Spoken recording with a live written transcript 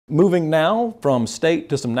Moving now from state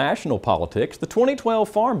to some national politics, the 2012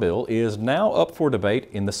 Farm Bill is now up for debate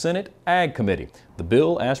in the Senate Ag Committee. The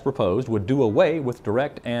bill, as proposed, would do away with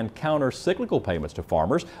direct and counter-cyclical payments to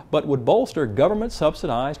farmers, but would bolster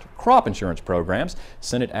government-subsidized crop insurance programs.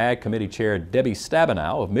 Senate Ag Committee Chair Debbie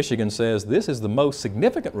Stabenow of Michigan says this is the most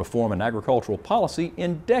significant reform in agricultural policy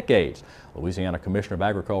in decades. Louisiana Commissioner of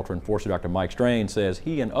Agriculture Enforcer Dr. Mike Strain says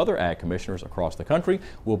he and other ag commissioners across the country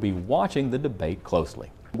will be watching the debate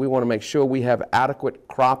closely. We want to make sure we have adequate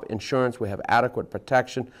crop insurance, we have adequate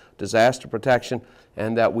protection, disaster protection,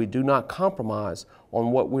 and that we do not compromise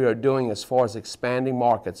on what we are doing as far as expanding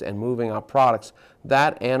markets and moving our products,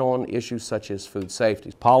 that and on issues such as food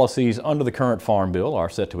safety. Policies under the current Farm Bill are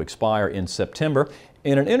set to expire in September.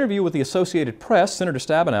 In an interview with the Associated Press, Senator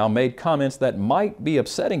Stabenow made comments that might be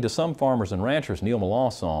upsetting to some farmers and ranchers. Neil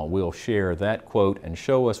Melanson will share that quote and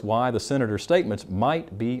show us why the senator's statements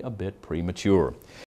might be a bit premature.